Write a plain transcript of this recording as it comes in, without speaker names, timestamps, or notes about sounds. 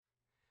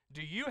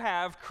Do you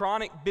have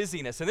chronic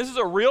busyness? And this is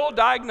a real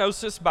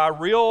diagnosis by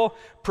real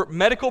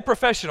medical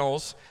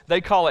professionals. They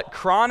call it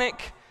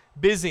chronic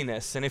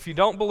busyness. And if you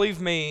don't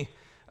believe me,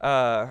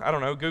 I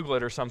don't know, Google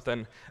it or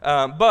something.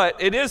 But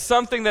it is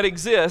something that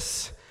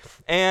exists.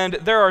 And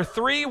there are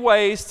 3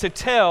 ways to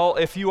tell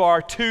if you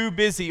are too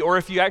busy or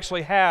if you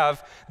actually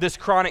have this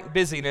chronic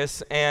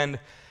busyness. And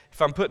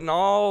if I'm putting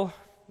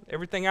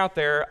everything out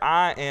there,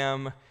 I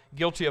am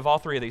guilty of all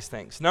 3 of these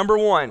things. Number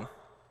 1.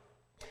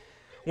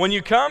 When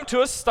you come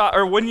to a stop,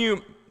 or when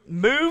you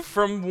move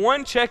from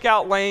one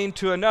checkout lane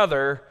to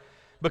another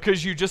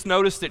because you just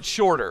noticed it's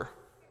shorter.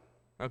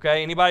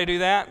 Okay, anybody do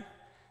that?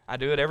 I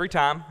do it every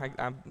time,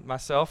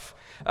 myself.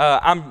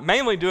 I'm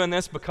mainly doing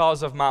this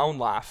because of my own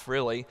life,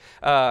 really.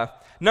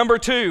 Number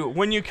 2,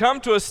 when you come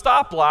to a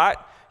stoplight,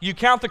 you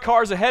count the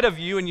cars ahead of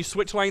you and you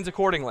switch lanes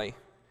accordingly.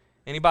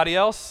 Anybody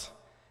else?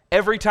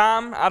 Every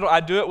time,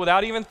 I do it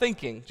without even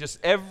thinking, just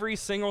every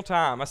single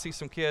time. I see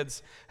some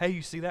kids, hey,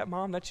 you see that,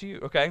 Mom? That's you.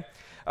 Okay,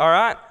 all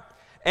right.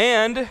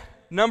 And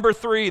number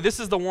 3, this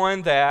is the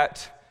one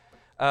that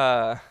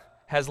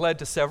has led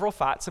to several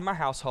fights in my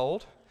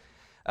household.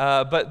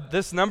 But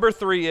this number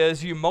 3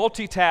 is you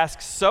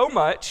multitask so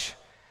much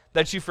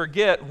that you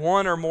forget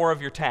one or more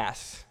of your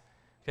tasks.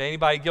 Okay,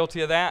 anybody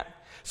guilty of that?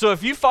 So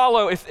if you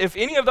follow, if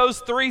any of those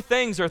 3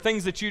 things are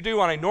things that you do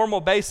on a normal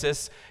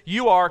basis,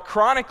 you are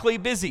chronically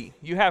busy.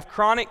 You have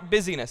chronic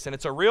busyness, and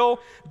it's a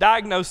real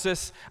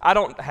diagnosis. I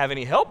don't have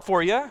any help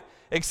for you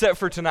except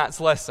for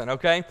tonight's lesson,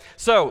 okay?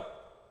 So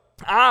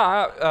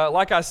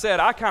like I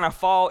said, I kind of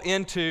fall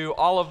into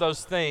all of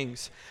those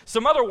things.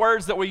 Some other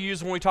words that we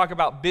use when we talk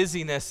about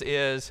busyness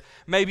is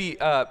maybe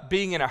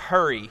being in a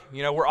hurry.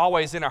 You know, we're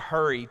always in a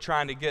hurry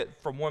trying to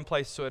get from one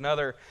place to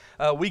another.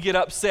 We get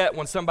upset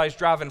when somebody's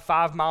driving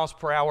 5 miles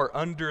per hour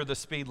under the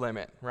speed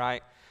limit,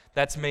 right?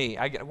 That's me.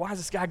 Why is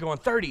this guy going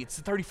 30? It's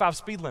the 35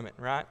 speed limit,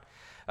 right?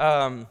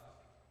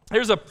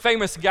 There's a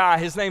famous guy,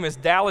 his name is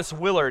Dallas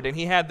Willard, and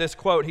he had this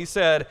quote. He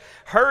said,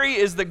 "Hurry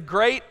is the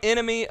great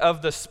enemy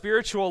of the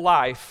spiritual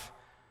life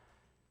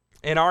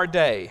in our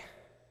day.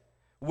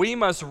 We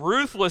must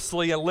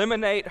ruthlessly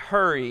eliminate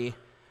hurry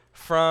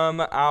from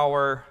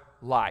our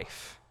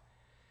life."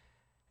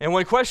 And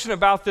when questioned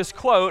about this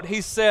quote,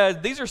 he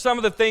said, these are some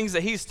of the things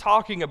that he's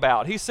talking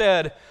about. He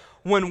said,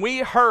 when we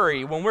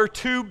hurry, when we're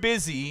too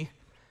busy,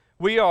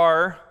 we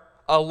are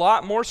a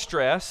lot more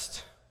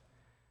stressed.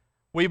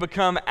 We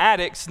become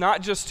addicts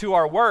not just to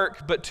our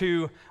work, but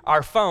to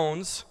our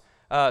phones,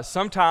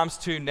 sometimes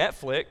to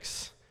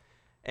Netflix,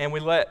 and we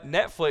let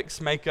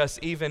Netflix make us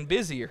even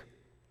busier.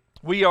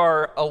 We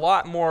are a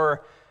lot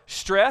more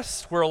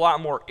stressed, we're a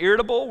lot more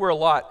irritable, we're a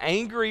lot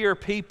angrier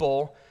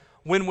people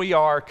when we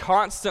are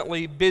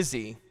constantly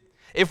busy.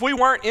 If we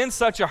weren't in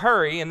such a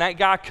hurry and that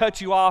guy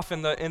cut you off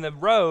in the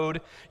road,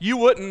 you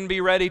wouldn't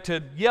be ready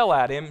to yell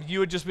at him. You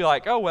would just be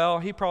like, oh, well,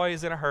 he probably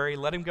is in a hurry,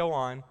 let him go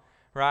on,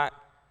 right?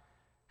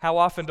 How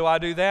often do I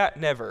do that?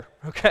 Never,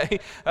 okay?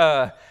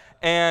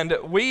 And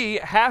we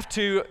have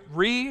to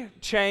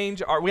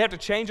change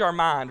our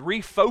mind,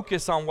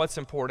 refocus on what's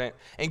important,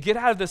 and get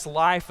out of this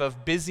life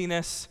of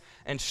busyness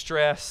and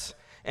stress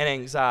and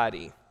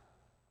anxiety.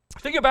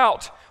 Think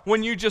about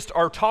when you just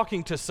are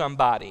talking to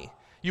somebody.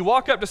 You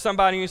walk up to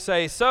somebody and you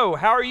say, so,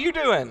 how are you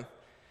doing?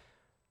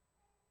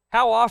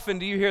 How often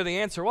do you hear the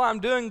answer, well, I'm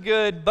doing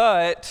good,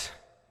 but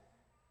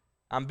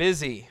I'm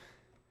busy.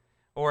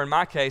 Or in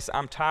my case,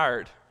 I'm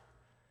tired.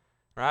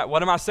 Right?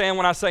 What am I saying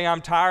when I say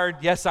I'm tired?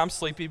 Yes, I'm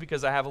sleepy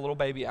because I have a little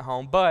baby at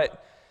home.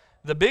 But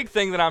the big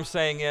thing that I'm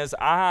saying is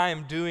I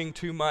am doing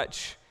too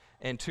much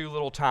in too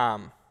little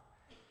time.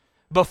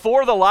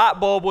 Before the light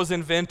bulb was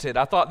invented,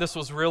 I thought this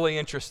was really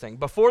interesting.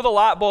 Before the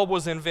light bulb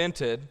was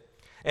invented,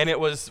 and it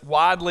was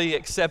widely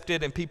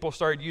accepted, and people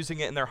started using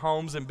it in their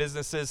homes and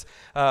businesses,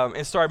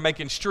 and started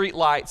making street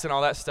lights and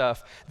all that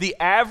stuff, the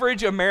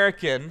average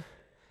American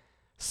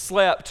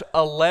slept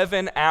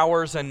 11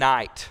 hours a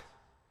night.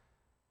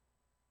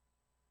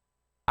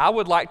 I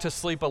would like to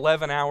sleep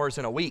 11 hours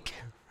in a week.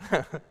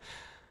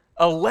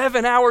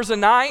 11 hours a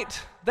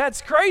night?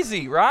 That's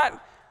crazy, right?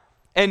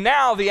 And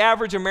now the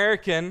average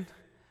American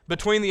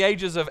between the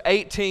ages of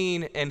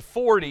 18 and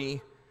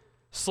 40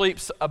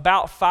 sleeps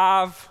about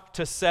 5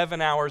 to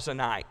 7 hours a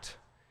night.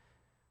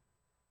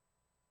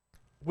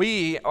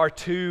 We are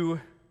too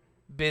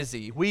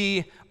busy.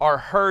 We are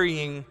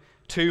hurrying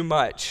too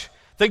much.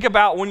 Think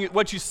about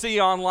what you see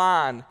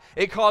online.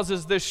 It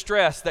causes this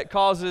stress that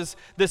causes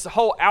this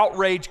whole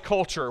outrage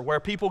culture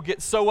where people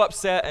get so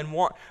upset and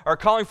are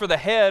calling for the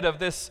head of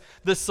this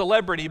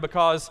celebrity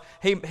because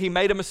he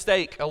made a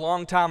mistake a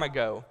long time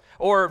ago.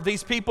 Or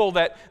these people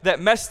that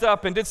messed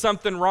up and did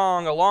something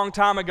wrong a long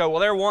time ago, well,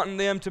 they're wanting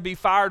them to be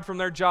fired from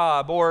their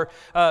job. Or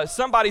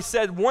somebody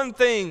said one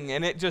thing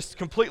and it just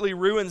completely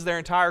ruins their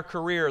entire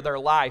career, their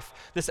life.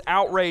 This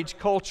outrage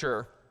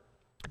culture,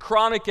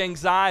 chronic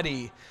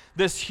anxiety,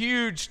 this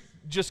huge,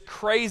 just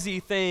crazy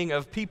thing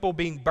of people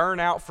being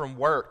burnt out from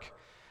work.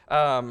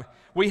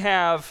 We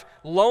have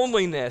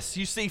loneliness.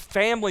 You see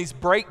families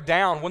break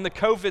down. When the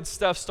COVID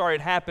stuff started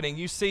happening,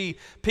 you see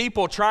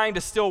people trying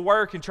to still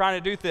work and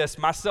trying to do this,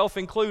 myself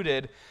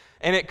included,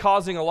 and it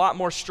causing a lot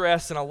more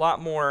stress and a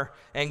lot more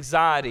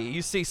anxiety.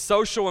 You see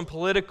social and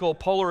political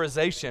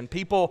polarization.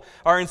 People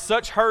are in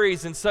such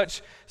hurries and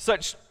such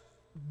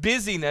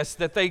busyness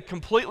that they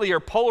completely are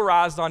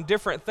polarized on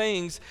different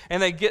things,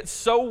 and they get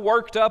so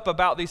worked up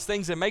about these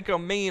things and make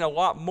them mean a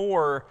lot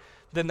more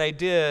than they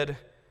did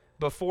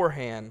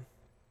beforehand.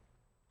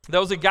 There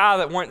was a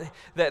guy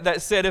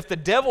that said, if the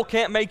devil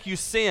can't make you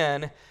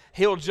sin,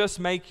 he'll just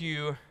make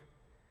you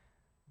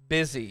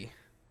busy.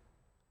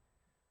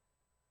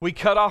 We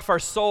cut off our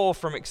soul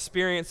from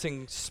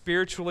experiencing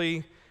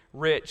spiritually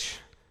rich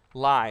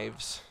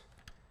lives.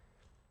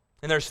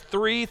 And there's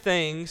 3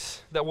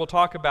 things that we'll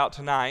talk about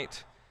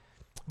tonight.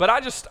 But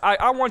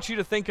I want you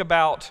to think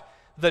about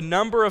the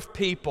number of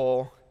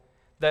people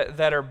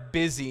that are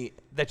busy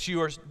that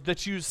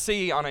you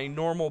see on a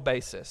normal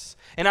basis.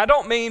 And I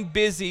don't mean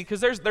busy,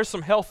 because there's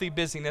some healthy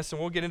busyness, and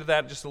we'll get into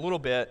that in just a little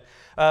bit.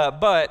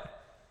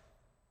 But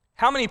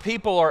how many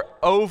people are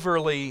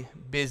overly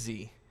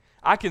busy?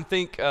 I can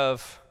think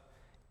of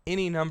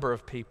any number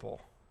of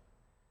people.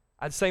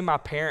 I'd say my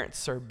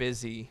parents are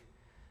busy.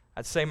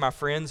 I'd say my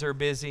friends are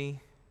busy.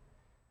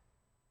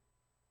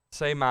 I'd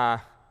say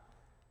a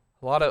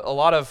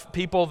lot of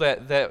people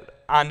that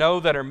I know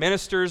that are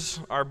ministers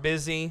are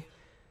busy.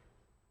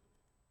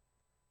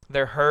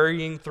 They're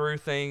hurrying through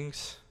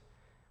things.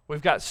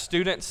 We've got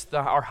students,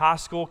 our high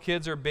school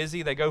kids are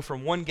busy. They go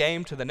from one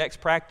game to the next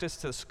practice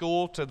to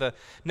school, to the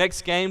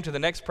next game, to the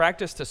next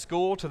practice, to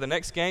school, to the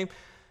next game.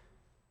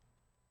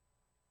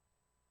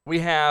 We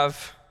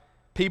have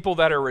people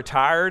that are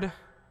retired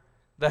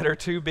that are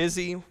too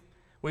busy.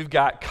 We've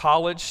got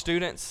college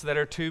students that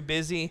are too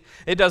busy.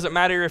 It doesn't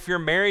matter if you're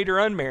married or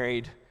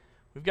unmarried.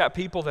 We've got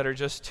people that are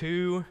just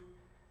too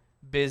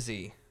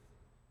busy.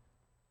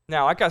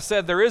 Now, like I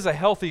said, there is a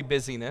healthy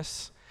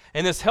busyness,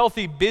 and this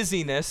healthy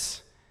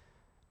busyness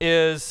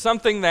is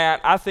something that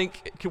I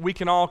think we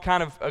can all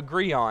kind of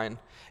agree on.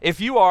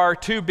 If you are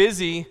too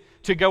busy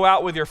to go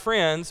out with your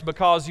friends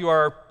because you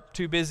are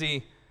too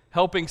busy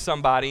helping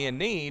somebody in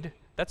need,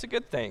 that's a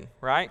good thing,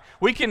 right?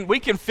 We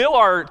can fill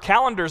our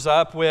calendars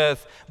up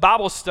with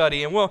Bible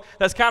study, and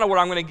that's kind of what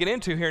I'm going to get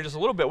into here in just a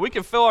little bit. We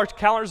can fill our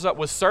calendars up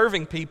with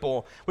serving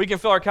people. We can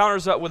fill our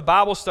calendars up with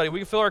Bible study. We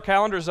can fill our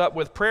calendars up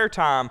with prayer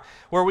time,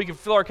 where we can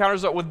fill our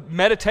calendars up with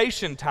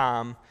meditation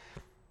time.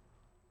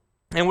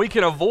 And we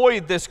can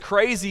avoid this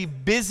crazy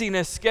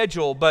busyness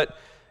schedule, but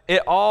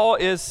it all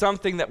is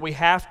something that we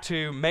have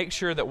to make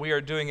sure that we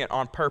are doing it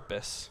on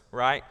purpose,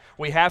 right?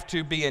 We have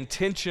to be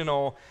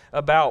intentional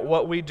about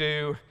what we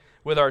do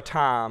with our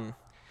time.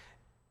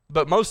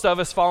 But most of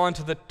us fall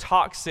into the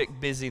toxic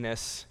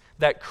busyness,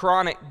 that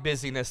chronic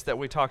busyness that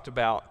we talked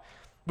about.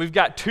 We've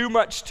got too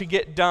much to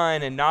get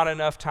done and not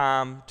enough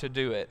time to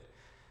do it.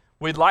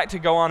 We'd like to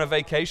go on a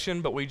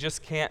vacation, but we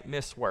just can't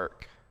miss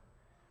work.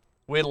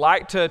 We'd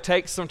like to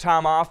take some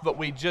time off, but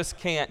we just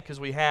can't because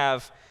we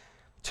have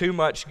too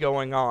much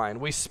going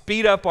on. We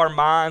speed up our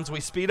minds,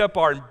 we speed up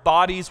our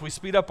bodies, we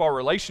speed up our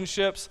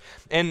relationships,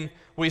 and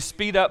we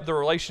speed up the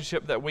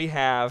relationship that we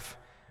have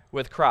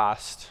with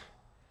Christ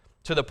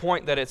to the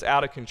point that it's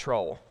out of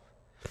control.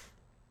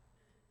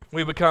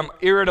 We become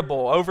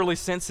irritable, overly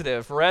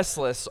sensitive,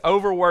 restless,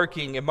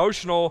 overworking,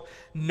 emotional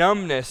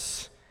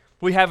numbness.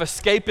 We have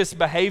escapist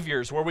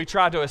behaviors where we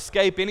try to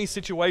escape any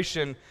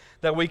situation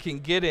that we can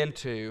get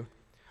into.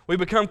 We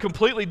become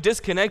completely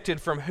disconnected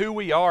from who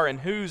we are and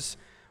whose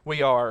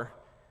we are.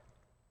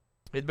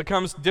 It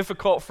becomes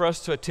difficult for us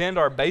to attend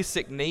our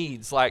basic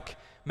needs, like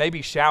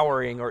maybe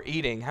showering or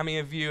eating. How many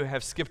of you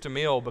have skipped a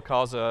meal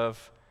because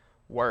of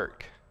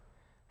work?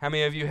 How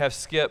many of you have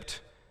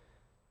skipped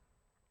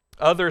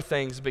other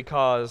things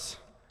because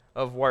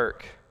of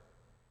work?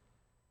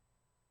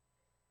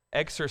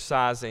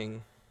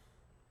 Exercising.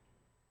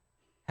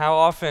 How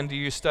often do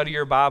you study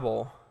your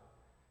Bible?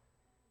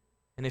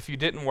 And if you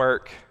didn't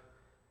work,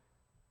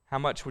 how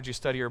much would you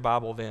study your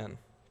Bible then?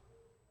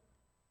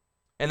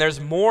 And there's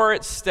more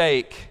at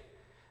stake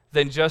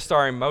than just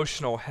our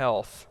emotional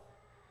health.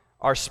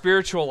 Our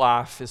spiritual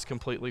life is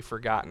completely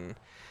forgotten.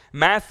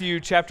 Matthew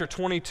chapter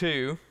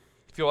 22,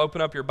 if you'll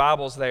open up your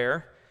Bibles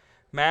there,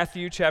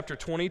 Matthew chapter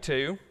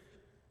 22,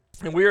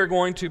 and we are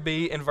going to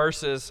be in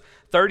verses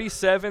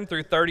 37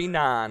 through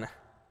 39.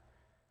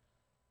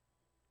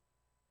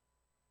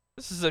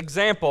 This is an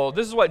example.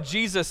 This is what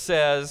Jesus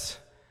says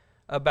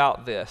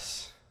about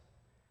this.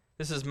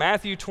 This is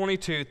Matthew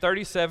 22,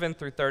 37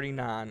 through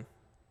 39.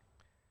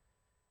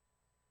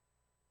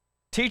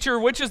 Teacher,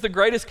 which is the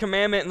greatest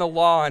commandment in the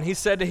law? And he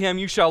said to him,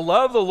 you shall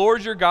love the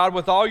Lord your God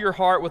with all your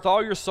heart, with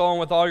all your soul,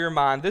 and with all your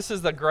mind. This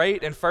is the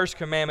great and first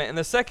commandment. And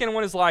the second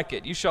one is like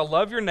it. You shall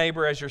love your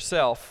neighbor as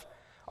yourself.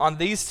 On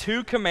these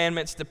 2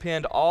 commandments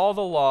depend all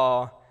the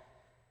law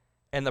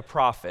and the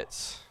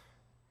prophets.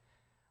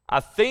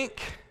 I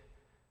think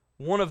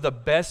one of the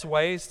best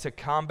ways to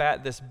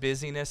combat this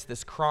busyness,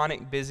 this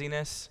chronic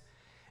busyness,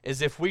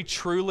 is if we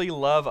truly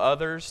love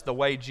others the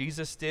way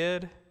Jesus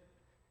did,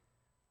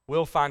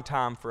 we'll find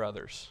time for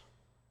others.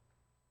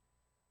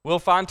 We'll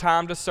find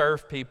time to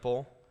serve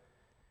people.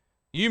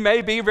 You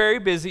may be very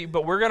busy,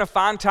 but we're going to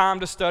find time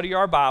to study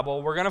our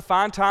Bible. We're going to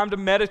find time to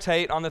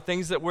meditate on the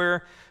things that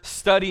we're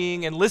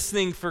studying and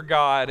listening for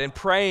God and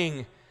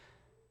praying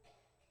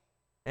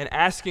and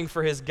asking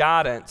for His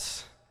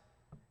guidance.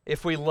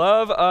 If we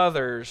love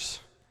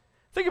others,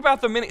 think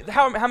about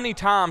how many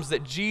times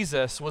that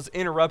Jesus was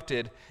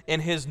interrupted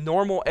in His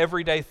normal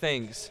everyday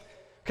things.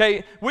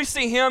 Okay, we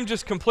see Him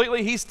just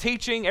completely, He's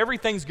teaching,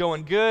 everything's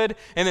going good,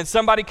 and then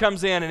somebody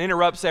comes in and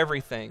interrupts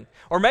everything.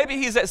 Or maybe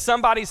He's at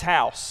somebody's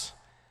house,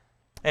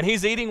 and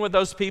He's eating with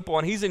those people,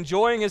 and He's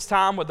enjoying His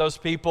time with those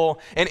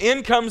people, and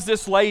in comes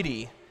this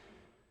lady,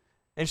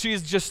 and she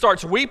just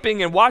starts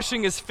weeping and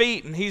washing His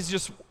feet, and He's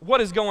just,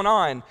 what is going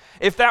on?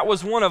 If that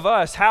was one of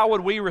us, how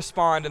would we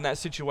respond in that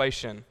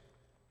situation?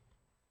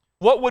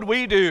 What would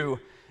we do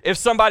if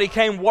somebody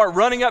came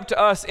running up to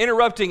us,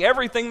 interrupting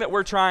everything that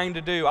we're trying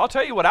to do? I'll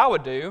tell you what I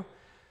would do.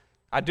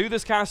 I do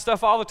this kind of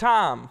stuff all the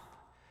time.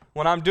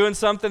 When I'm doing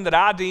something that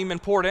I deem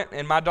important,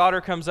 and my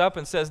daughter comes up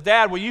and says,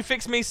 "Dad, will you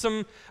fix me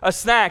a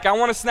snack? I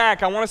want a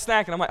snack, I want a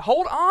snack." And I'm like,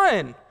 "Hold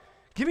on.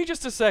 Give me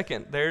just a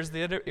second." There's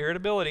the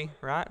irritability,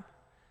 right?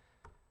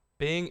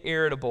 Being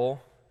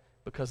irritable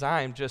because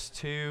I am just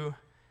too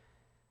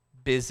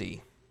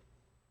busy.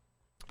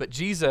 But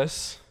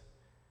Jesus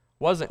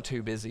wasn't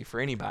too busy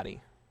for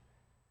anybody.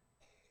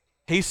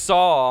 He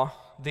saw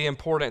the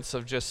importance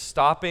of just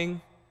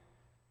stopping,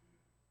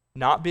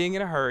 not being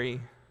in a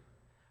hurry,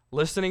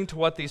 listening to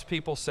what these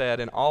people said,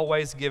 and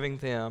always giving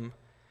them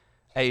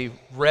a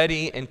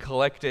ready and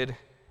collected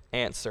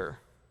answer.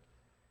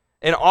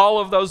 In all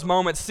of those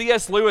moments,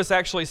 C.S. Lewis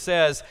actually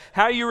says,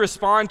 how you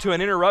respond to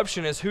an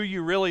interruption is who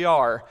you really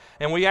are.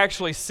 And we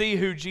actually see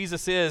who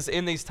Jesus is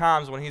in these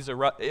times when He's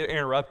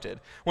interrupted.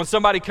 When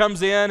somebody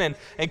comes in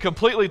and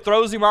completely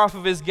throws Him off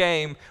of His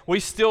game, we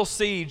still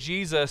see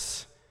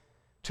Jesus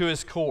to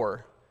His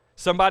core.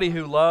 Somebody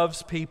who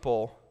loves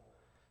people,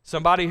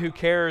 somebody who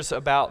cares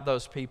about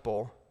those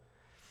people.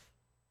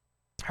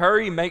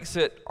 Hurry makes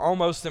it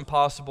almost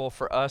impossible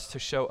for us to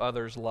show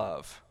others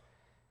love.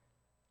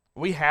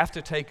 We have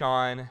to take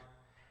on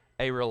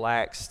a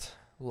relaxed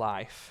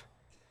life,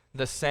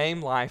 the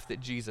same life that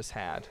Jesus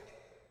had.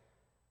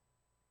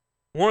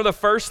 One of the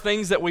first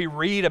things that we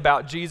read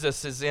about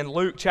Jesus is in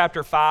Luke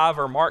chapter 5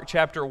 or Mark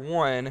chapter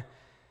 1.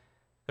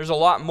 There's a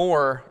lot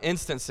more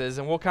instances,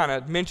 and we'll kind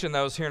of mention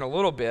those here in a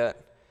little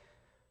bit.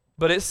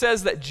 But it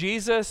says that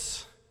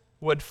Jesus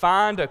would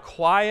find a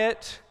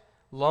quiet,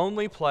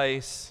 lonely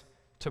place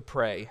to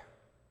pray.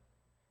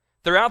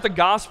 Throughout the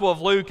Gospel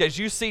of Luke, as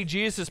you see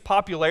Jesus'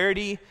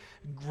 popularity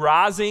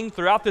rising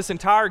throughout this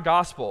entire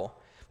Gospel,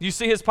 you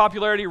see His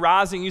popularity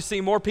rising, you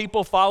see more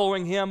people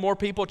following Him, more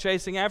people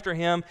chasing after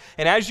Him,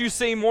 and as you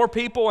see more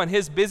people and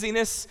His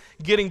busyness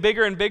getting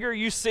bigger and bigger,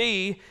 you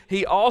see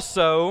He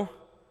also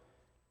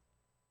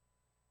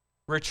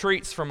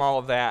retreats from all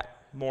of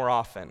that more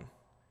often.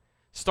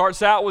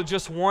 Starts out with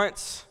just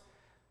once,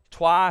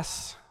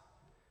 twice,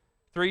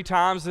 3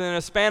 times, and in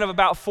a span of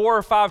about 4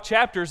 or 5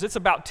 chapters, it's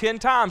about 10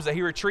 times that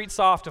He retreats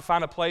off to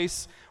find a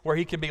place where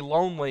He can be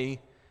lonely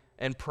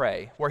and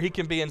pray, where He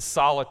can be in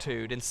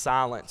solitude and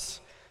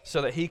silence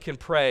so that He can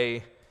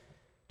pray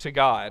to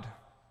God.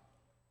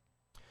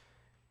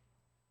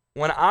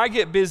 When I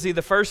get busy,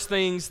 the first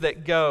things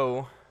that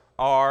go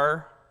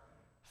are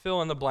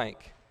fill in the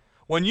blank.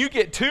 When you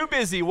get too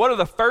busy, what are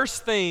the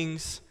first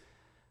things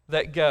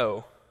that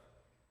go?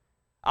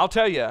 I'll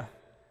tell you,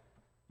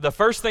 the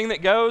first thing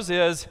that goes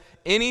is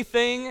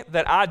anything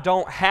that I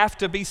don't have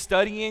to be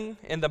studying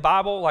in the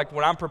Bible, like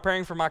when I'm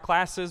preparing for my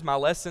classes, my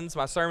lessons,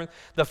 my sermons,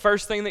 the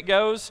first thing that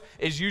goes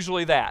is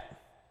usually that.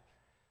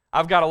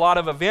 I've got a lot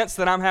of events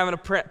that I'm having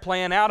to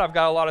plan out. I've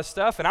got a lot of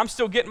stuff, and I'm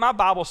still getting my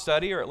Bible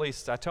study, or at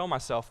least I tell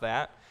myself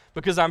that,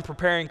 because I'm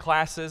preparing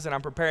classes, and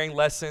I'm preparing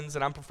lessons,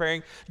 and I'm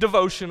preparing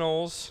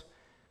devotionals.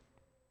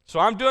 So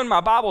I'm doing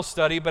my Bible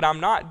study, but I'm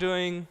not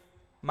doing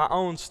my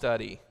own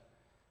study.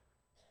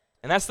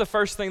 And that's the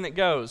first thing that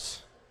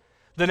goes.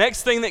 The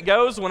next thing that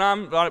goes when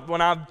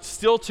I'm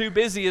still too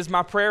busy is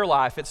my prayer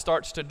life. It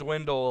starts to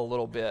dwindle a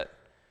little bit.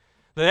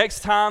 The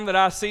next time that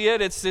I see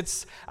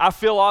it, I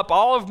fill up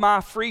all of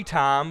my free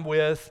time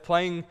with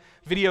playing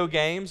video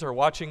games or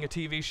watching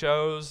TV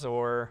shows,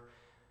 or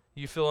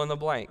you fill in the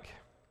blank.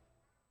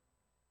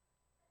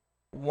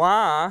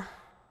 Why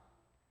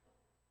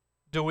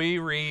do we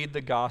read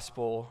the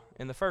gospel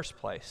in the first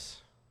place?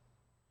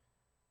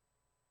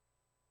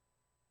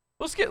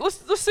 Let's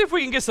see if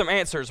we can get some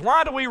answers.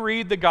 Why do we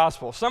read the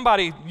gospel?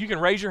 Somebody, you can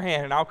raise your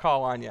hand and I'll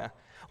call on you.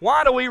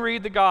 Why do we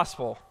read the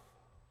gospel?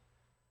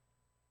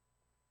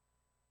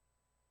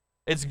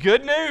 It's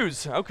good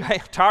news. Okay,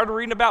 I'm tired of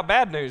reading about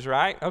bad news,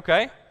 right?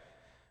 Okay.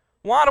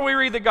 Why do we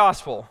read the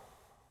gospel?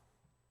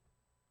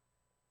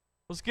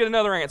 Let's get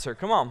another answer.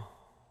 Come on.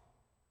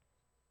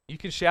 You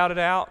can shout it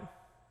out.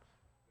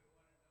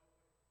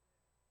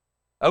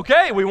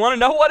 Okay, we want to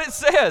know what it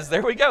says.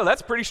 There we go.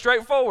 That's pretty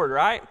straightforward,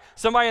 right?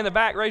 Somebody in the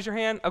back, raise your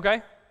hand.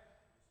 Okay.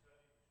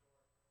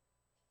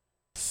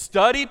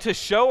 study to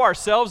show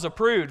ourselves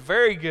approved.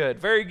 Very good,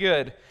 very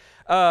good.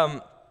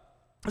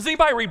 Does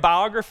anybody read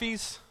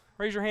biographies?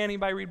 Raise your hand,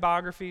 anybody read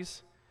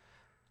biographies?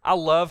 I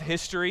love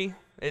history.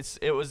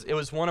 It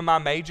was one of my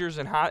majors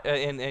in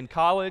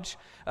college.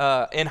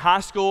 In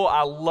high school,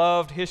 I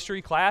loved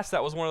history class.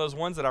 That was one of those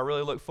ones that I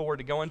really look forward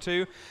to going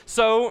to.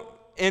 So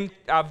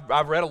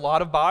I've read a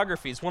lot of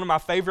biographies. One of my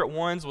favorite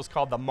ones was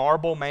called The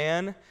Marble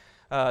Man.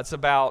 It's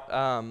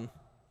about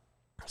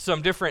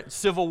some different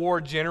Civil War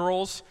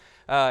generals,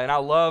 and I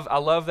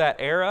love that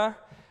era.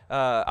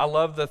 I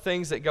love the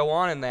things that go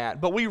on in that.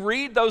 But we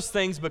read those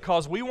things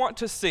because we want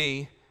to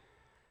see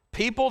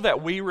people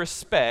that we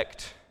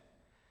respect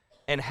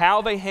and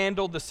how they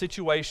handled the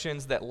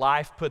situations that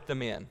life put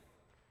them in.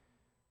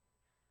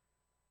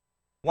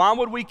 Why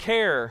would we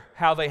care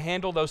how they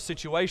handle those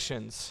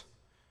situations?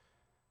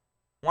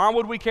 Why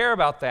would we care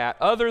about that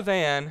other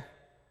than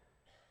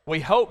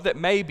we hope that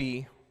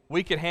maybe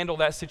we could handle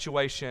that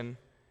situation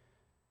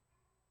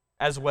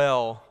as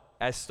well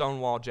as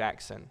Stonewall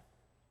Jackson?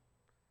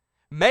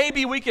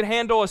 Maybe we could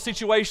handle a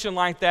situation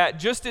like that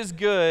just as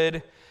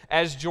good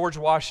as George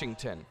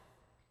Washington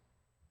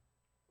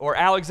or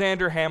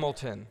Alexander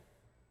Hamilton.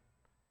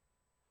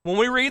 When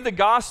we read the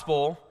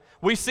gospel,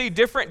 we see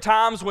different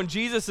times when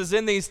Jesus is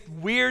in these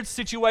weird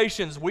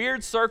situations,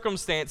 weird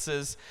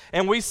circumstances,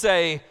 and we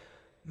say,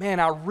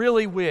 man, I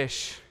really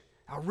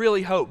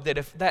hope that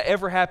if that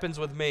ever happens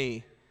with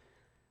me,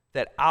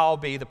 that I'll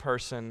be the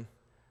person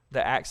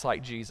that acts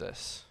like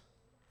Jesus.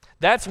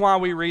 That's why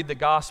we read the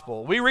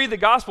gospel. We read the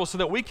gospel so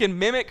that we can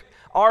mimic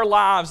our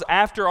lives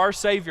after our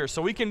Savior,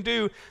 so we can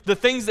do the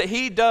things that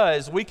He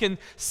does. We can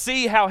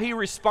see how He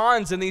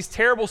responds in these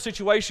terrible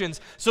situations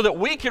so that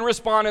we can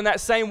respond in that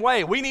same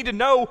way. We need to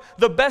know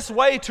the best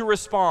way to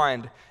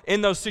respond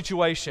in those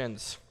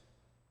situations.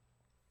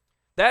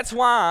 That's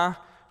why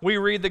we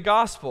read the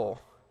gospel.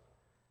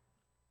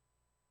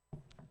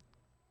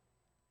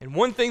 And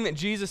one thing that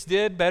Jesus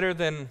did better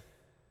than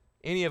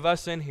any of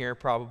us in here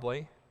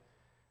probably,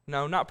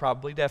 no, not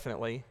probably,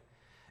 definitely,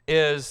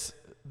 is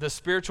the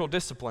spiritual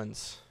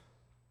disciplines.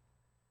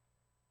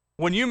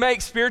 When you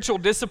make spiritual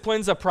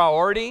disciplines a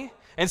priority,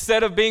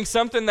 instead of being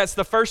something that's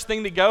the first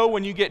thing to go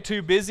when you get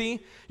too busy,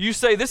 you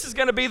say, this is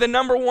going to be the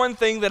number one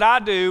thing that I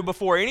do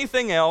before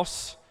anything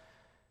else,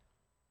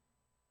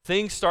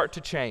 things start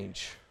to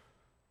change.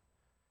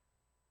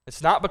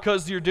 It's not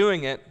because you're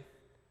doing it,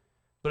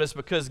 but it's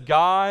because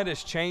God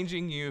is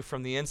changing you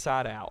from the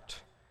inside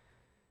out.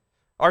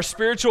 Our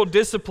spiritual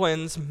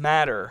disciplines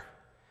matter.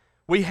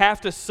 We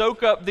have to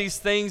soak up these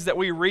things that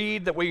we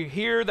read, that we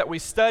hear, that we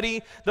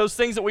study, those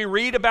things that we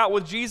read about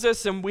with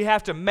Jesus, and we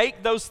have to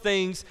make those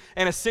things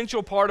an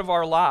essential part of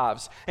our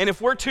lives. And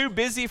if we're too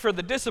busy for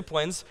the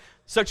disciplines,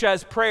 such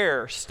as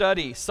prayer,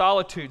 study,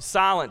 solitude,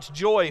 silence,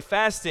 joy,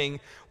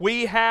 fasting,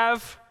 we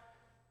have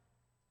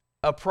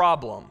a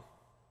problem.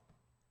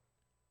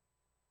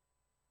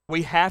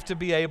 We have to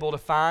be able to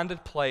find a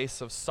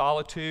place of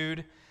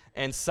solitude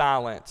and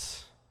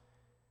silence.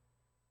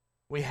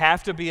 We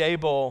have to be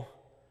able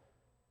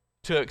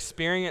to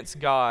experience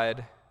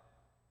God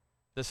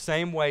the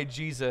same way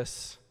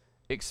Jesus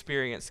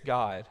experienced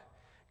God.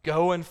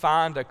 Go and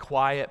find a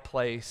quiet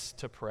place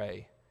to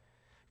pray.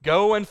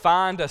 Go and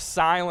find a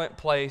silent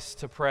place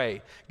to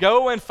pray.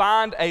 Go and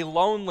find a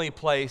lonely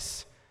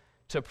place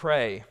to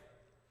pray.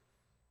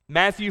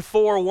 Matthew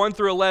 4, 1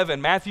 through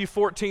 11, Matthew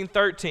 14,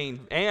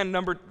 13, and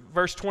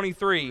verse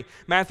 23,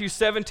 Matthew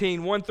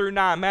 17, 1 through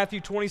 9,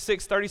 Matthew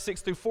 26,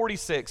 36 through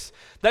 46.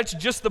 That's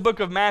just the book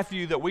of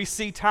Matthew that we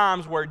see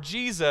times where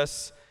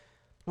Jesus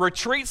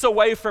retreats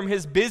away from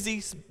his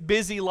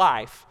busy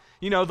life.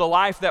 You know, the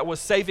life that was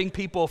saving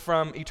people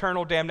from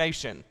eternal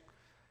damnation.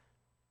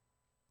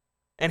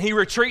 And he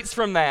retreats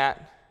from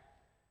that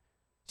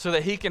so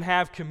that he can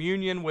have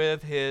communion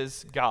with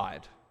his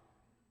God.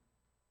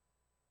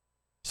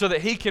 So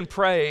that he can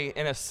pray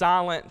in a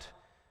silent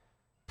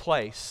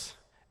place,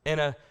 in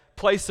a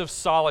place of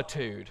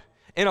solitude,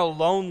 in a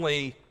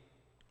lonely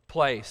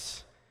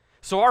place.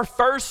 So our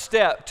first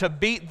step to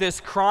beat this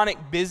chronic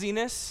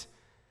busyness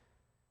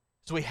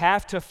is we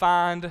have to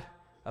find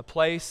a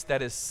place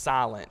that is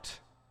silent.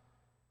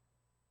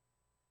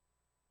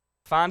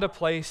 Find a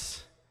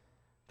place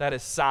that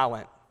is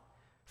silent.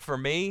 For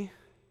me,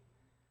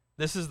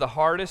 this is the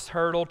hardest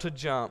hurdle to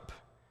jump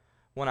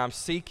when I'm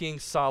seeking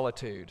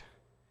solitude,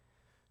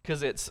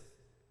 because it's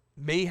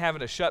me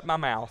having to shut my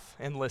mouth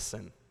and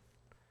listen.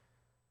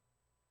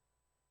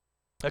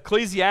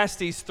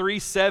 Ecclesiastes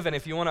 3:7,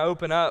 if you want to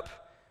open up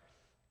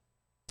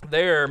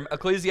there,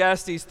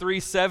 Ecclesiastes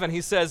 3:7,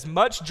 he says,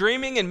 much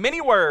dreaming and many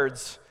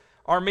words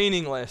are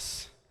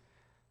meaningless.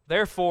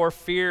 Therefore,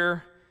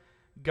 fear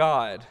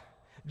God.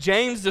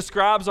 James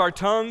describes our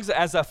tongues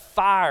as a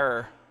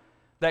fire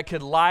that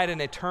could light an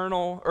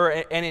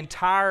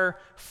entire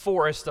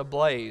forest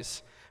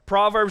ablaze.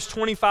 Proverbs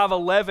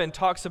 25:11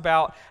 talks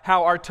about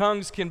how our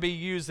tongues can be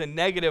used in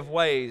negative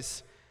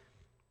ways.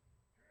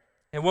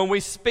 And when we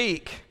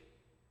speak,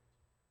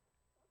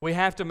 we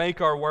have to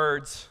make our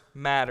words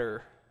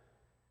matter.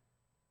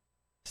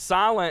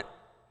 Silence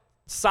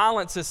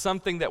silence is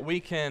something that we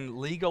can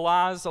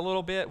legalize a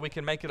little bit. We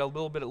can make it a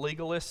little bit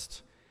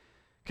legalist.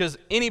 Because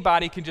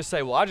anybody can just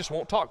say, well, I just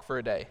won't talk for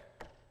a day.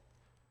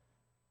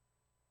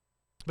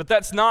 But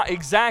that's not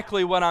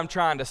exactly what I'm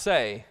trying to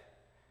say.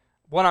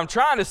 What I'm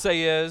trying to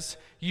say is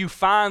you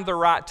find the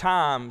right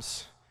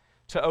times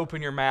to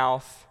open your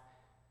mouth,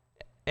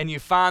 and you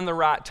find the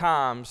right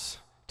times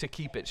to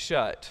keep it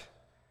shut.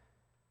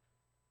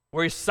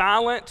 We're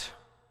silent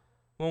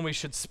when we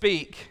should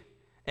speak,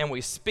 and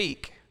we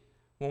speak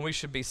when we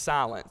should be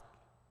silent.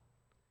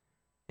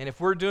 And if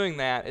we're doing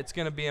that, it's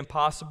going to be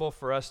impossible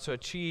for us to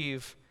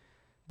achieve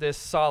this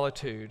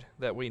solitude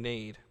that we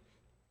need.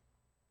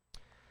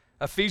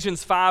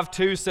 Ephesians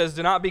 5:2 says,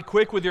 do not be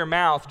quick with your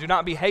mouth. Do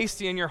not be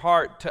hasty in your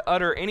heart to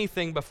utter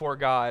anything before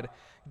God.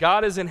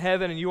 God is in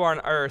heaven and you are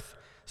on earth,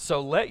 so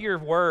let your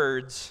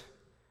words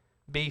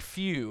be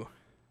few.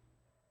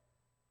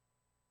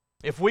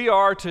 If we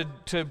are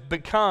to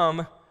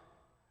become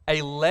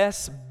a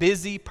less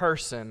busy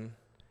person,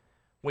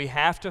 we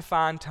have to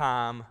find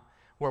time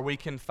where we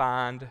can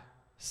find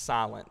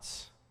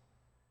silence.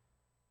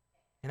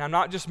 And I'm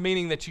not just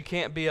meaning that you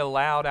can't be a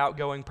loud,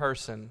 outgoing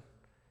person.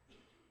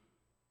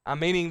 I'm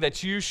meaning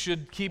that you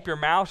should keep your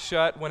mouth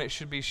shut when it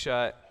should be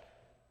shut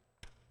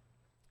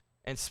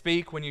and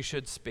speak when you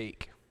should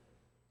speak.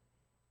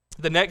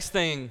 The next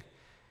thing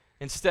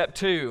in step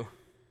 2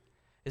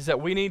 is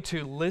that we need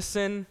to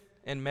listen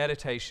in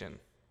meditation.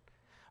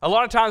 A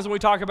lot of times when we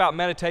talk about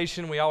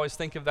meditation, we always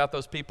think about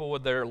those people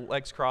with their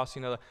legs crossed,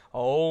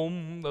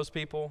 those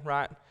people,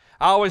 right?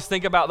 I always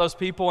think about those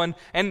people, and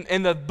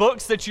in the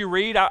books that you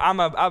read,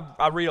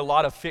 I read a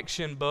lot of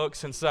fiction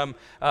books, and some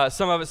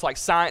of it's like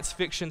science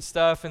fiction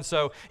stuff, and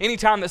so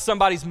anytime that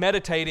somebody's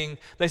meditating,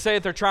 they say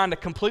that they're trying to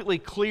completely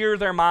clear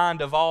their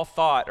mind of all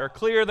thought, or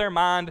clear their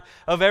mind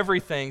of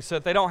everything, so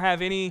that they don't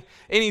have any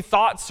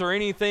thoughts or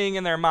anything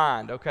in their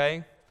mind,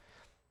 okay?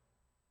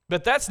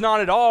 But that's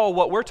not at all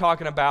what we're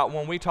talking about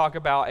when we talk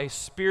about a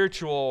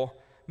spiritual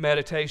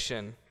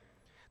meditation.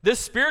 This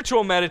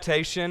spiritual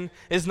meditation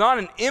is not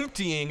an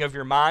emptying of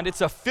your mind,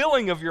 it's a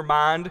filling of your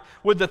mind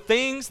with the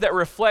things that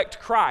reflect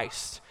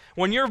Christ.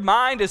 When your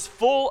mind is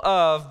full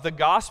of the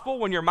gospel,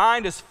 when your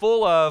mind is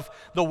full of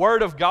the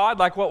Word of God,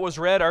 like what was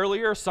read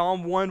earlier,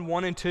 Psalm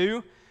 1 and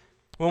 2,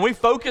 when we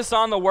focus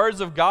on the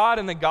words of God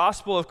and the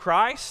gospel of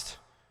Christ,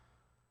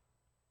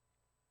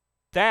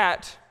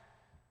 that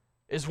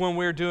is when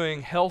we're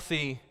doing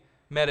healthy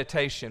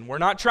meditation. We're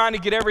not trying to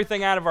get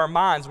everything out of our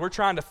minds. We're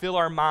trying to fill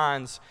our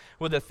minds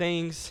with the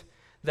things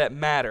that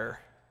matter.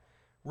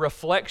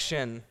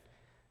 Reflection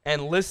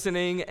and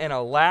listening and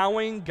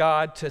allowing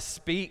God to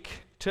speak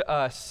to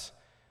us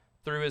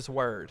through His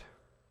Word.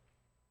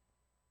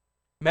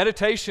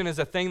 Meditation is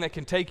a thing that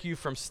can take you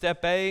from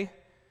step A,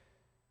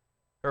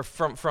 or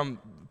from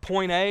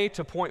point A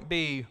to point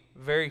B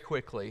very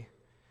quickly.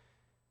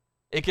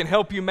 It can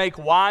help you make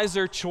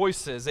wiser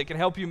choices. It can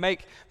help you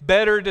make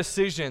better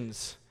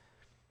decisions.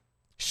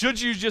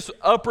 Should you just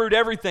uproot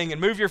everything and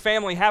move your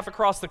family half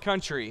across the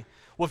country?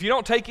 Well, if you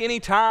don't take any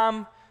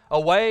time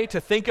away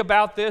to think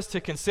about this, to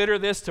consider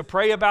this, to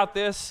pray about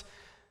this,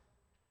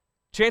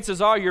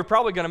 chances are you're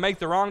probably going to make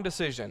the wrong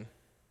decision.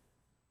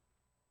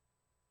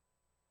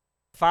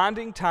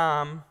 Finding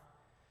time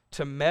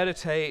to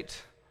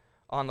meditate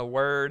on the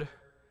Word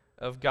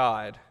of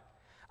God.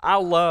 I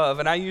love,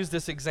 and I use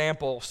this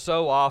example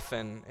so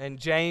often, in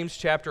James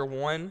chapter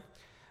 1.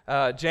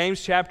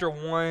 James chapter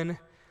 1,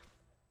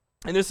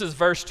 and this is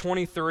verse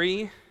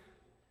 23.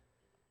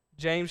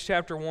 James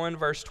chapter 1,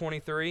 verse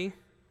 23.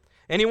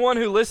 Anyone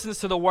who listens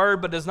to the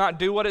word but does not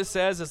do what it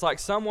says is like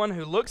someone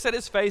who looks at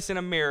his face in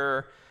a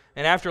mirror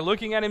and after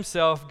looking at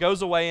himself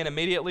goes away and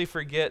immediately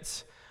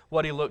forgets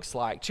what he looks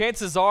like.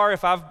 Chances are,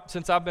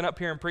 since I've been up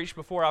here and preached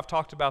before, I've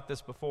talked about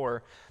this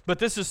before, but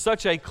this is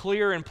such a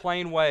clear and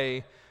plain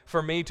way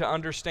for me to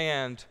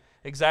understand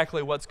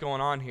exactly what's going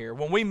on here.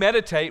 When we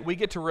meditate, we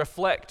get to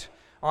reflect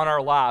on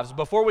our lives.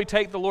 Before we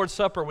take the Lord's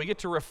Supper, we get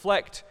to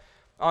reflect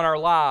on our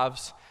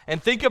lives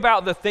and think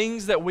about the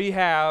things that we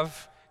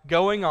have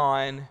going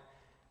on,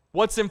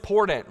 what's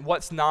important,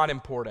 what's not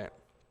important.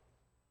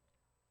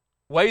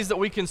 Ways that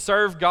we can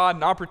serve God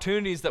and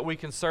opportunities that we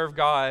can serve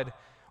God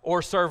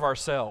or serve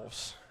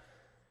ourselves.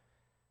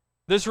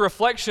 This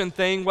reflection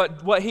thing,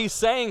 what he's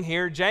saying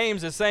here,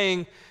 James is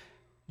saying,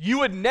 you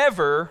would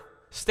never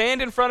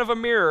stand in front of a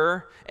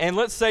mirror and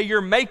let's say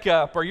your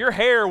makeup or your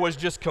hair was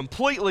just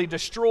completely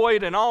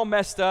destroyed and all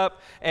messed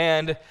up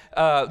and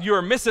you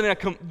were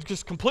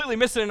just completely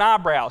missing an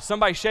eyebrow.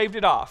 Somebody shaved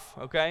it off,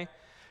 okay?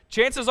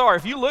 Chances are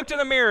if you looked in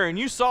the mirror and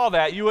you saw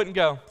that, you wouldn't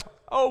go,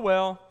 oh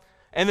well,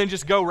 and then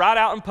just go right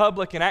out in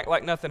public and act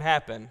like nothing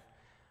happened.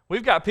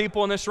 We've got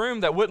people in this room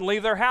that wouldn't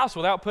leave their house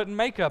without putting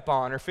makeup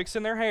on or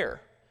fixing their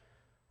hair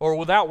or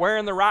without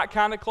wearing the right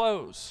kind of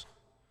clothes.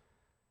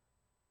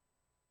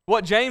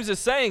 What James is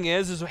saying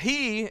is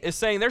he is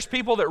saying there's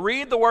people that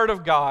read the Word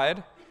of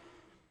God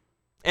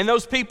and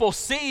those people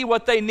see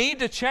what they need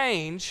to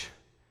change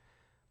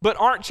but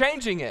aren't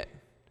changing it.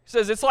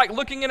 says it's like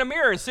looking in a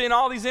mirror and seeing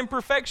all these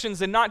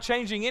imperfections and not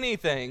changing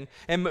anything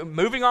and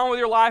moving on with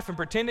your life and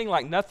pretending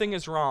like nothing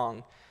is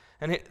wrong.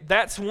 And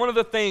that's one of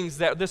the things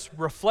that this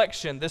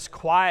reflection, this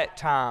quiet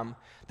time,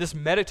 this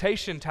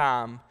meditation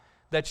time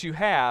that you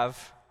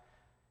have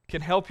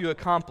can help you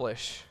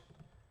accomplish.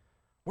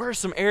 Where are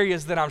some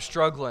areas that I'm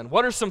struggling?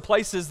 What are some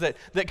places that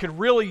could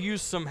really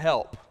use some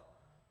help?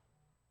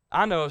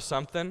 I know of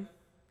something.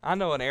 I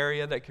know an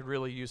area that could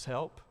really use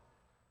help.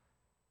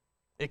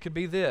 It could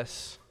be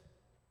this.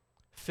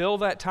 Fill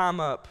that time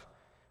up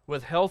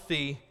with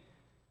healthy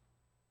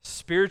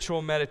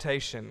spiritual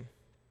meditation.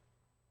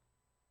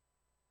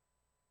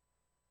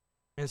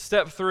 And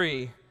step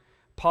 3,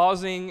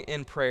 pausing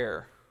in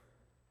prayer.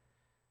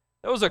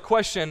 There was a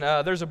question,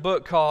 there's a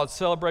book called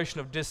Celebration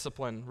of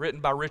Discipline,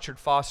 written by Richard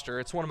Foster.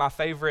 It's one of my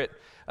favorite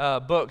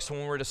books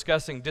when we're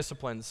discussing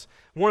disciplines.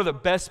 One of the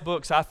best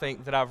books, I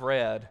think, that I've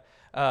read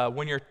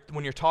when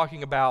you're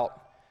talking about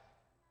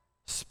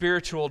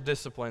spiritual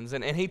disciplines.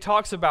 And he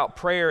talks about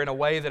prayer in a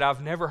way that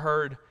I've never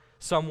heard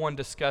someone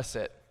discuss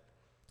it.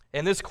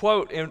 And this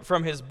quote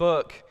from his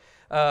book,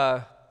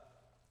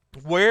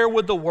 where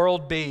would the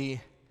world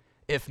be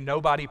if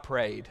nobody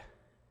prayed?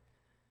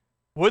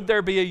 Would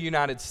there be a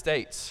United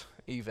States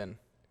even?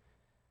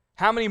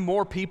 How many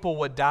more people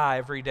would die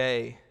every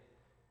day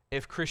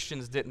if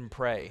Christians didn't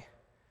pray?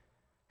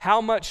 How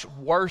much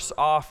worse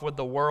off would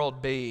the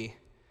world be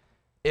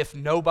if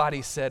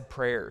nobody said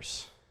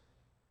prayers?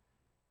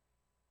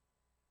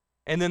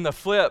 And then the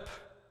flip,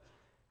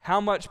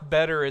 how much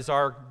better is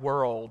our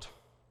world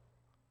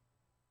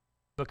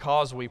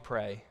because we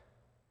pray?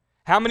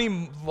 How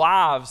many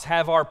lives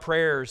have our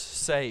prayers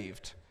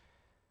saved?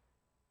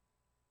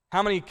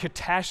 How many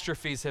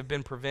catastrophes have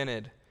been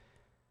prevented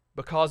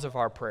because of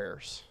our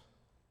prayers?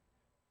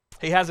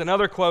 He has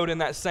another quote in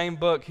that same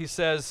book. He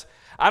says,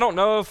 I don't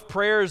know if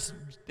prayers,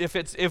 if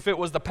it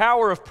was the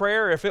power of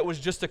prayer, if it was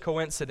just a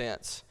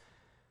coincidence.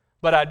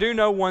 But I do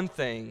know one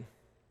thing.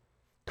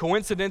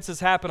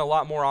 Coincidences happen a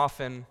lot more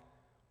often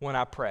when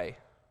I pray.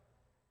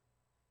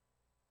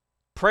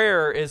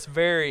 Prayer is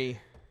very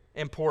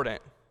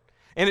important.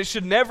 And it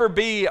should never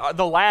be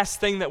the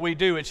last thing that we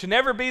do. It should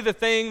never be the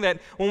thing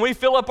that when we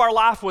fill up our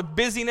life with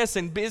busyness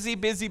and busy,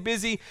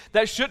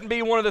 that shouldn't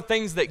be one of the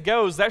things that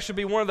goes. That should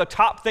be one of the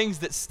top things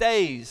that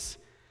stays.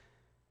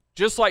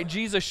 Just like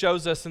Jesus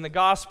shows us in the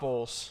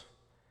Gospels.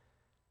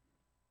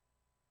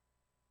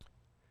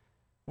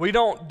 We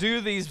don't do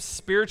these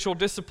spiritual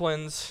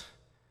disciplines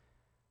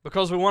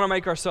because we want to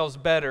make ourselves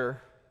better.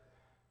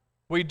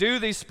 We do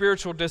these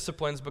spiritual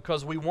disciplines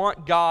because we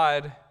want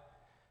God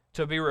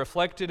to be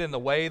reflected in the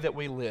way that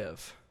we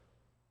live.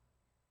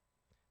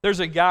 There's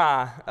a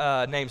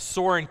guy named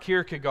Soren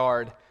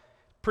Kierkegaard,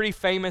 pretty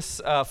famous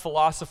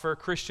philosopher,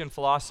 Christian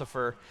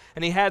philosopher,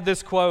 and he had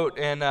this quote,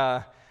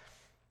 and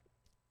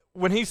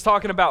when he's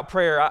talking about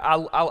prayer,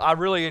 I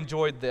really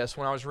enjoyed this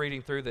when I was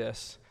reading through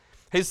this.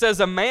 He says,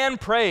 a man was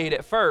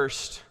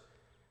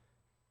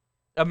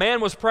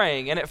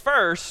praying, and at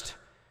first,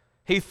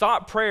 he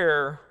thought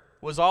prayer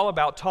was all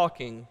about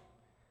talking.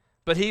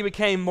 But he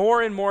became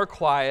more and more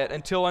quiet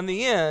until in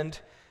the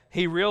end,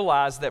 he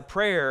realized that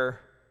prayer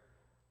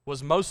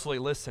was mostly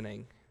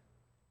listening.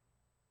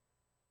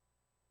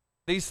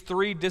 These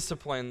 3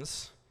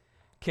 disciplines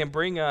can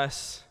bring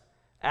us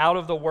out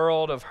of the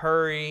world of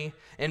hurry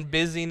and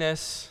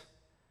busyness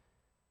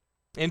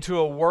into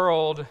a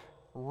world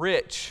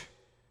rich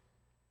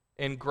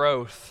in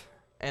growth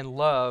and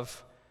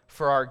love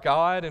for our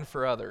God and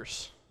for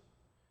others.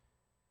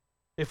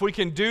 If we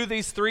can do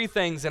these 3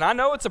 things, and I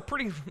know it's a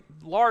pretty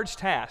large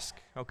task,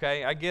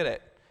 okay? I get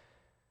it.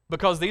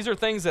 Because these are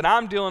things that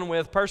I'm dealing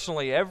with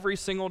personally every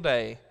single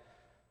day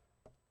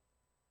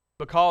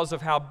because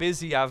of how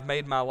busy I've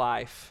made my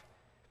life.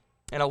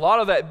 And a lot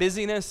of that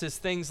busyness is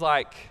things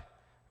like,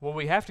 well,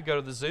 we have to go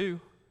to the zoo.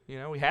 You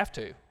know, we have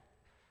to.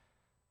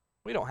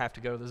 We don't have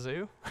to go to the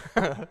zoo.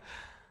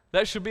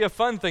 That should be a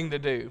fun thing to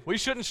do. We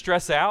shouldn't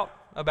stress out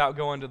about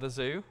going to the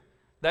zoo.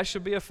 That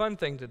should be a fun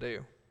thing to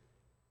do.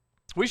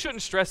 We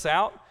shouldn't stress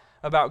out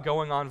about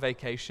going on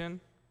vacation.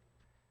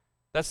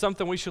 That's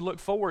something we should look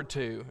forward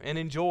to and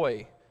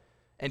enjoy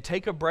and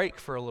take a break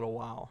for a little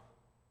while.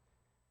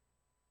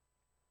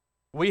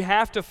 We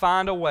have to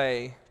find a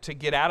way to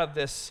get out of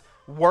this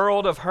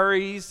world of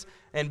hurries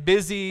and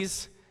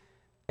busies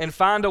and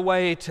find a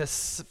way to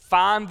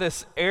find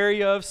this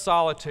area of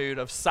solitude,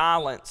 of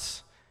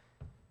silence,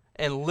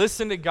 and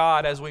listen to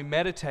God as we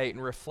meditate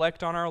and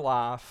reflect on our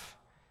life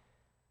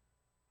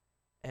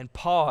and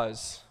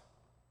pause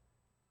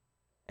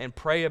and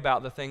pray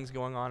about the things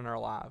going on in our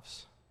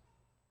lives.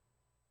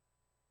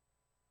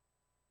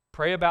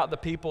 Pray about the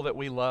people that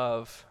we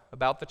love,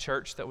 about the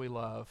church that we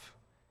love,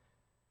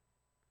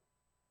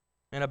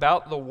 and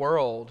about the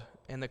world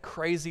and the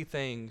crazy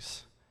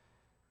things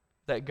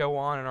that go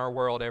on in our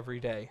world every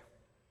day.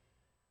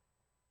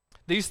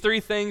 These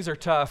 3 things are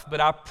tough, but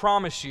I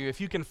promise you,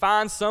 if you can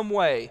find some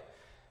way,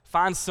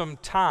 find some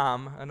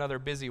time, another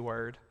busy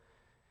word,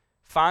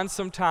 find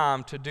some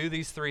time to do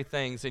these 3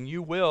 things, and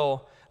you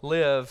will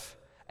live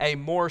a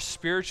more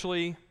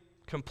spiritually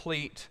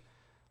complete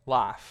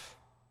life.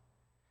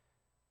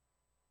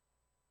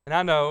 And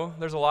I know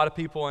there's a lot of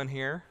people in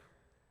here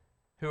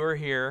who are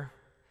here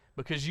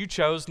because you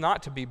chose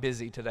not to be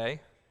busy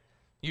today.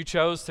 You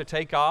chose to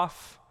take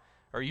off,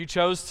 or you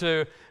chose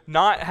to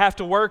not have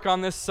to work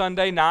on this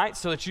Sunday night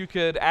so that you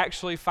could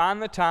actually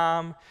find the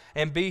time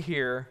and be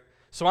here.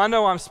 So I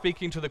know I'm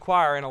speaking to the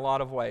choir in a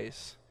lot of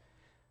ways.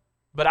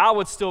 But I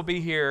would still be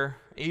here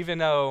even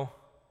though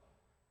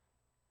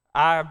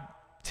I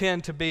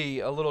tend to be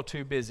a little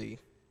too busy.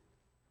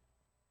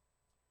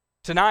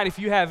 Tonight, if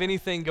you have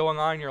anything going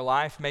on in your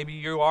life, maybe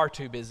you are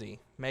too busy.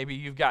 Maybe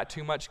you've got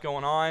too much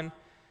going on,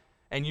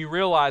 and you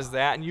realize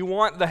that, and you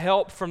want the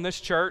help from this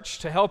church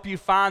to help you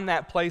find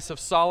that place of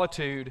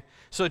solitude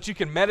so that you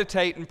can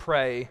meditate and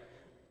pray.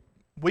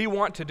 We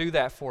want to do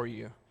that for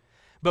you.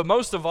 But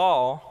most of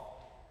all,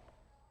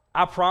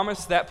 I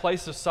promise that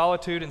place of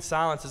solitude and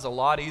silence is a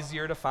lot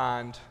easier to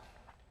find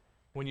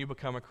when you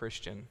become a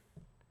Christian.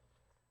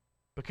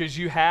 Because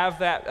you have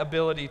that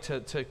ability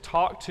to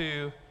talk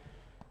to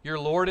your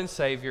Lord and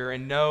Savior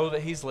and know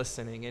that He's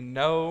listening and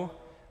know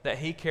that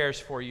He cares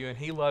for you and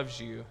He loves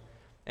you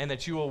and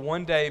that you will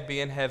one day be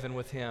in heaven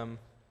with Him.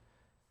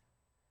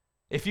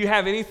 If you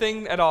have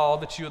anything at all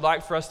that you would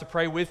like for us to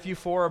pray with you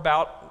for,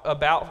 about,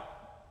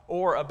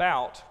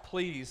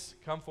 please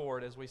come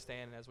forward as we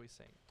stand and as we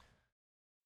sing.